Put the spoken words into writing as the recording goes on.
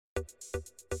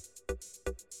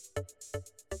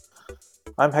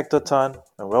I'm Hector Tan,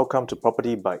 and welcome to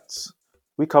Property Bites.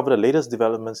 We cover the latest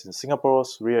developments in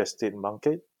Singapore's real estate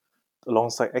market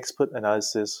alongside expert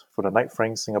analysis from the Knight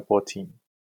Frank Singapore team.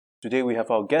 Today we have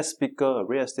our guest speaker, a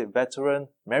real estate veteran,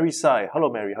 Mary Sai.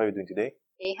 Hello Mary, how are you doing today?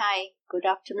 Hey, hi. Good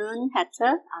afternoon,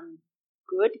 Hector. I'm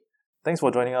good. Thanks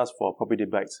for joining us for our Property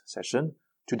Bites session.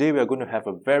 Today we are going to have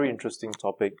a very interesting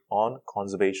topic on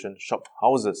conservation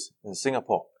shophouses in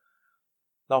Singapore.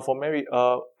 Now for Mary,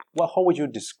 how would you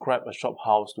describe a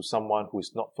shophouse to someone who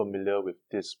is not familiar with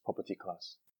this property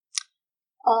class?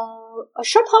 A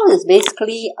shophouse is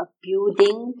basically a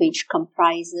building which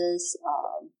comprises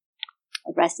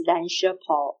a residential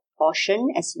portion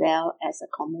as well as a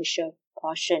commercial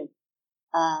portion.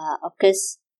 Of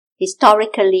course,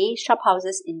 historically,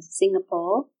 shophouses in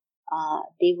Singapore,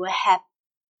 they will have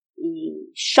a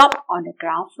shop on the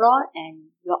ground floor and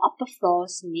your upper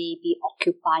floors may be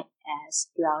occupied as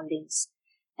dwellings.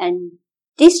 And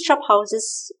these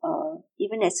shophouses,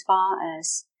 even as far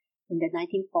as in the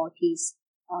 1940s,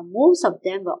 most of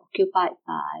them were occupied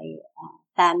by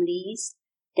families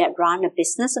that run a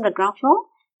business on the ground floor,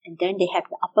 and then they have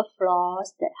the upper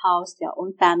floors that house their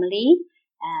own family,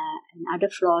 and other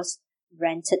floors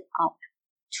rented out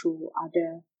to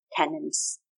other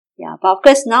tenants. Yeah, but of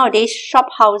course nowadays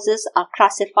shophouses are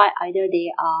classified either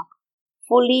they are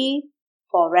fully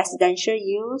for residential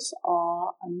use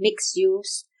or a mixed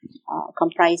use,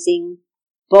 comprising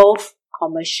both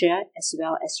commercial as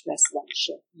well as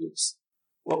residential use.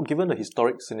 Well, given the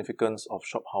historic significance of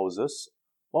shophouses,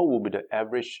 what will be the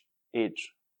average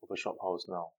age of a shophouse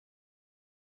now?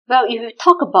 Well, if you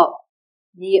talk about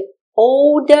the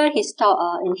older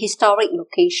in historic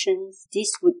locations,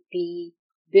 this would be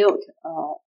built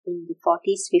in the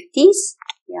 40s, 50s.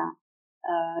 Yeah.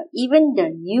 Even the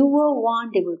newer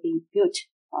one, they will be built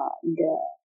in the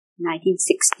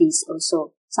 1960s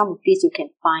also. Some of these you can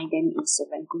find them in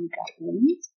Serangoon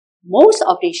Gardens. Most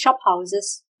of the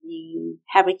shophouses, the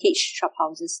heritage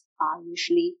shophouses, are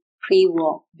usually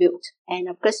pre-war built. And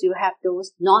of course you have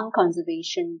those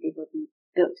non-conservation, they will be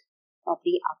built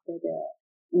probably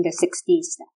in the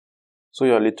 60s now. So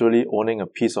you're literally owning a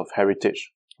piece of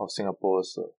heritage of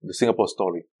Singapore's, the Singapore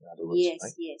story, in other words, yes,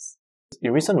 right? Yes.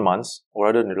 In recent months, or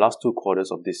rather in the last 2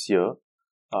 quarters of this year,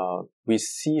 we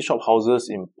see shophouses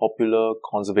in popular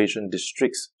conservation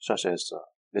districts such as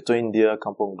Little India,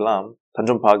 Kampong Glam,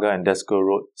 Tanjong Pagar and Desker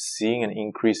Road seeing an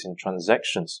increase in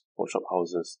transactions for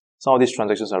shophouses. Some of these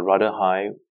transactions are rather high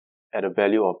at a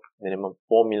value of minimum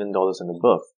 $4 million and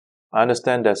above. I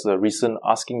understand there's a recent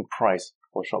asking price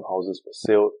for shophouses for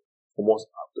sale almost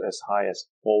up to as high as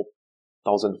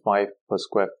 $4,500 per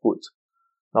square foot.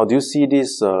 Now, do you see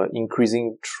this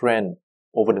increasing trend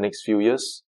over the next few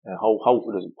years? And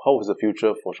how is the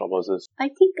future for shophouses? I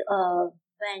think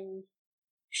when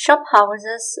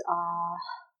shophouses are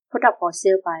put up for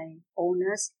sale by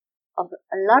owners, a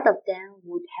lot of them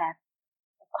would have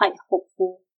quite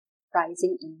hopeful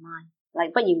pricing in mind.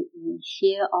 Like what you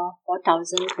hear of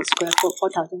 4,000 per square foot,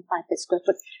 4,500 per square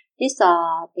foot. These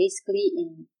are basically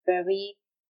in very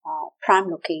prime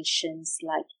locations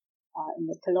like in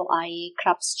the Telok Ayer,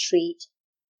 Club Street,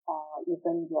 or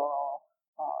even your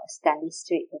Stanley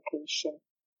Street location.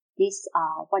 These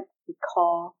are what we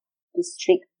call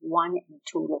District 1 and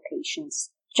 2 locations.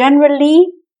 Generally,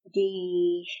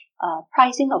 the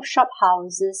pricing of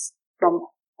shophouses from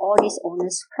all these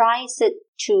owners price it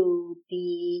to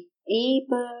be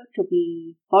able to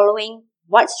be following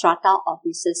what strata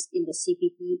offices in the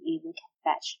CBD area can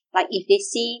fetch. Like if they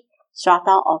see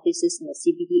strata offices in the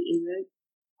CBD area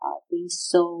being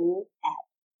sold at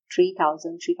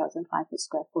 3,000, 3,500 per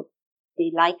square foot,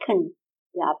 they liken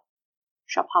their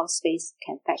shophouse space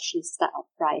can fetch this type of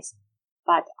price.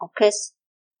 But of course,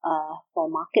 for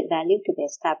market value to be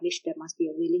established, there must be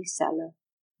a willing seller.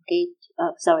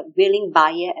 Willing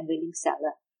buyer and willing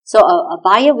seller. So a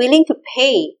buyer willing to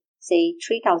pay, say,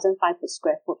 3,500 per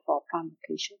square foot for a prime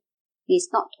location is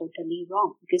not totally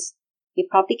wrong, because he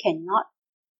probably cannot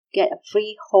get a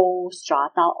freehold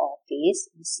strata office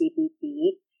in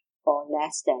CBD for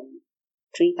less than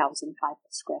 3,500 per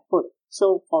square foot.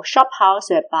 So for shophouse,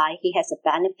 whereby he has a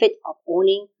benefit of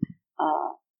owning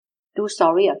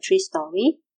 2-story or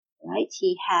 3-story, right?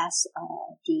 He has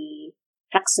the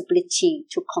flexibility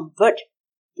to convert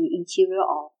the interior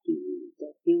of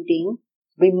the building,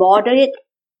 remodel it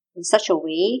in such a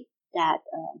way that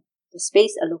the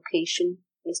space allocation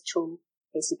is to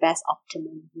its best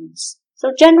optimum use.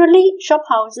 So generally,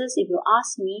 shophouses, if you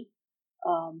ask me,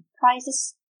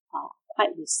 prices are quite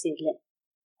resilient,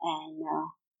 and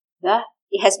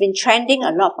it has been trending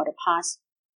a lot for the past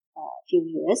few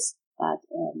years. but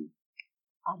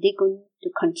are they going to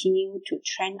continue to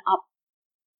trend up?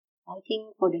 I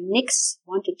think for the next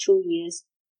 1 to 2 years,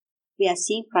 we are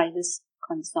seeing prices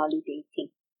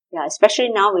consolidating. Yeah, especially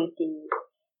now with the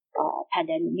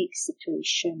pandemic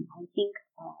situation. I think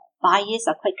buyers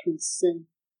are quite concerned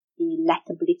the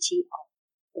lettability of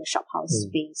the shophouse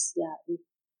space. Yeah, with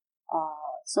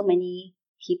so many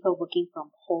people working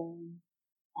from home,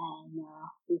 and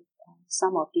with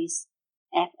some of these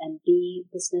F&B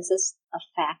businesses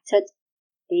affected,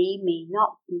 they may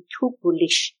not be too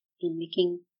bullish in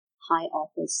making high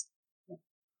offers.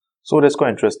 So that's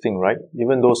quite interesting, right?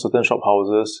 Even though certain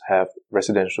shophouses have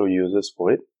residential uses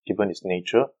for it, given its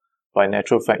nature, by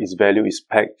natural fact, its value is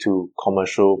pegged to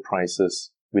commercial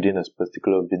prices within a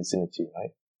particular vicinity,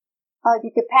 right?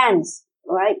 It depends,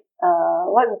 right?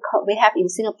 What we have in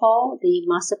Singapore, the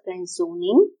master plan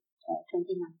zoning,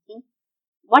 2019.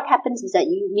 What happens is that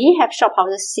you may have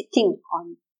shophouses sitting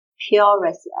on pure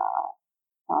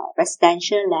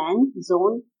residential land,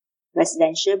 zone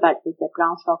residential, but with the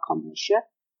ground floor commercial.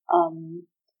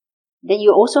 Then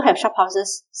you also have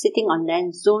shophouses sitting on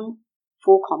land zone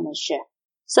full commercial.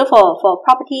 So for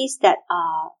properties that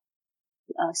are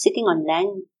sitting on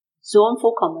land zone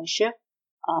full commercial,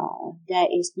 there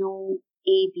is no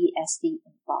ABSD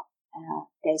involved.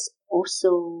 There's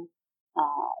also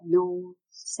no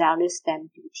seller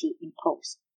stamp duty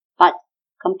imposed. But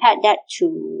compare that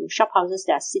to shophouses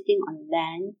that are sitting on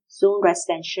land zone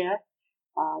residential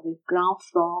with ground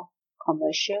floor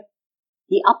commercial,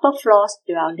 the upper floors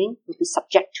dwelling will be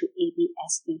subject to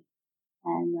ABSD.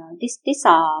 And these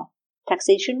are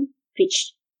taxation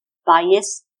which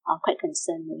buyers are quite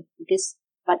concerned with, because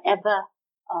whatever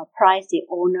price the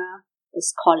owner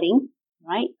is calling,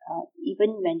 right,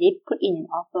 even when they put in an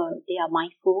offer, they are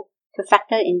mindful to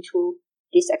factor into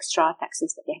these extra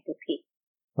taxes that they have to pay.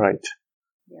 Right.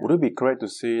 Yeah. Would it be correct to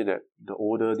say that the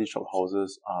older these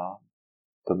shophouses are,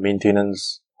 the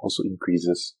maintenance also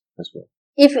increases as well?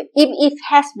 If it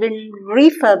has been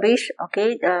refurbished,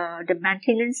 okay, the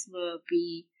maintenance will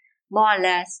be more or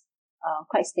less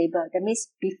quite stable. That means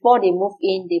before they move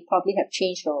in, they probably have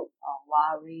changed the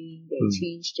wiring, they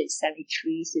changed the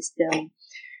sanitary system.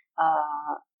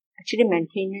 Actually,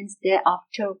 maintenance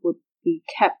thereafter would be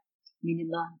kept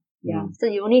minimal. Yeah, so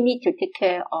you only need to take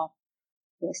care of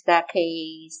the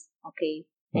staircase, okay,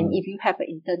 and if you have an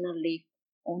internal lift,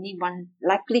 only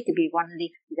likely to be one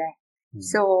lift there.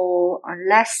 So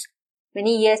unless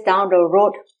many years down the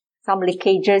road, some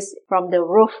leakages from the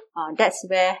roof, that's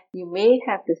where you may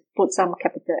have to put some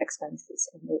capital expenses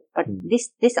in it. But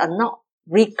these are not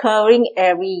recurring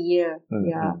every year.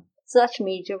 Yeah, such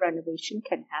major renovation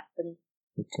can happen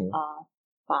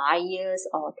 5 years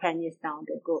or 10 years down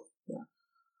the road. Yeah.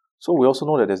 So we also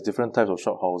know that there's different types of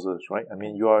shophouses, right? I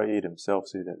mean, URA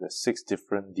themselves say that there's 6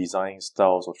 different design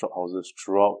styles of shophouses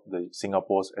throughout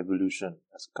Singapore's evolution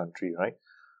as a country, right?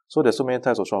 So there's so many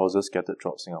types of shophouses scattered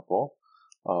throughout Singapore.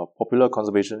 Popular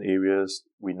conservation areas,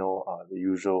 we know, are the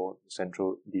usual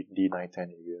central D910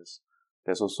 areas.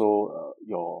 There's also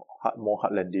your more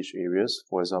heartlandish areas,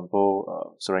 for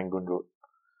example, Serangoon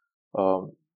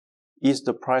Road. Is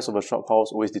the price of a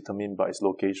shophouse always determined by its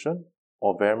location,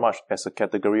 or very much as a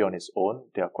category on its own,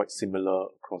 they are quite similar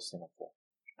across Singapore?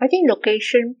 I think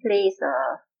location plays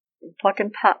an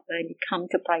important part when it comes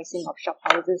to pricing of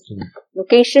shophouses.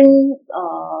 Location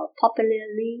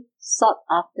popularly sought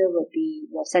after will be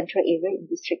your central area in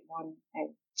District 1 and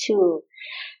 2,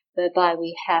 whereby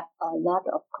we have a lot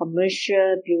of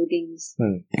commercial buildings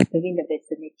within the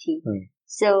vicinity.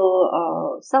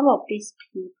 So some of these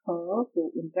people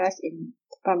who invest in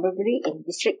primarily in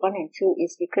District 1 and 2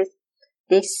 is because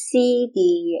they see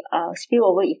the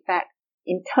spillover effect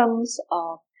in terms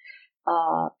of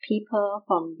people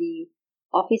from the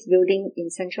office building in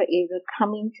central area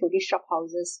coming to these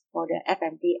shophouses for their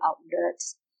F&B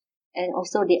outlets. And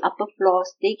also the upper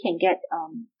floors, they can get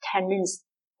tenants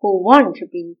who want to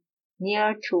be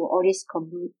near to all these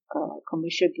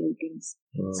commercial buildings.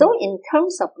 So in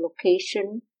terms of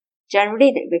location,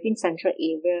 generally within central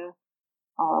area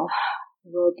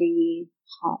will be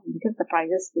in terms of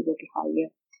prices, they will be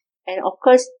higher. And of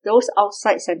course, those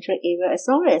outside central area, as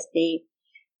long as they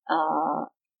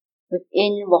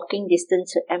within walking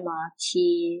distance to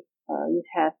MRT, you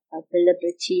have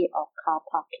availability of car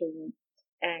parking,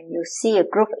 and you see a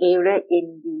growth area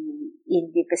in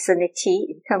the vicinity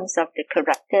in terms of the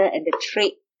character and the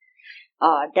trade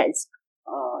that is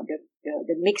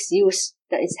the mixed use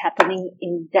that is happening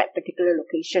in that particular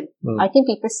location. I think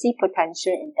people see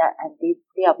potential in that, and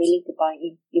they are willing to buy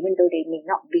in, even though they may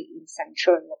not be in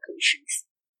central locations.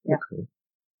 Yeah. Okay.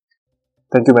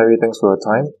 Thank you, Mary. Thanks for your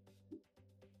time.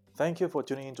 Thank you for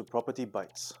tuning in to Property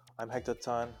Bites. I'm Hector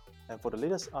Tan, and for the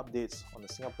latest updates on the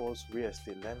Singapore's real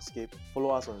estate landscape,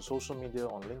 follow us on social media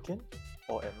on LinkedIn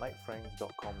or at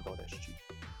knightfrank.com.sg.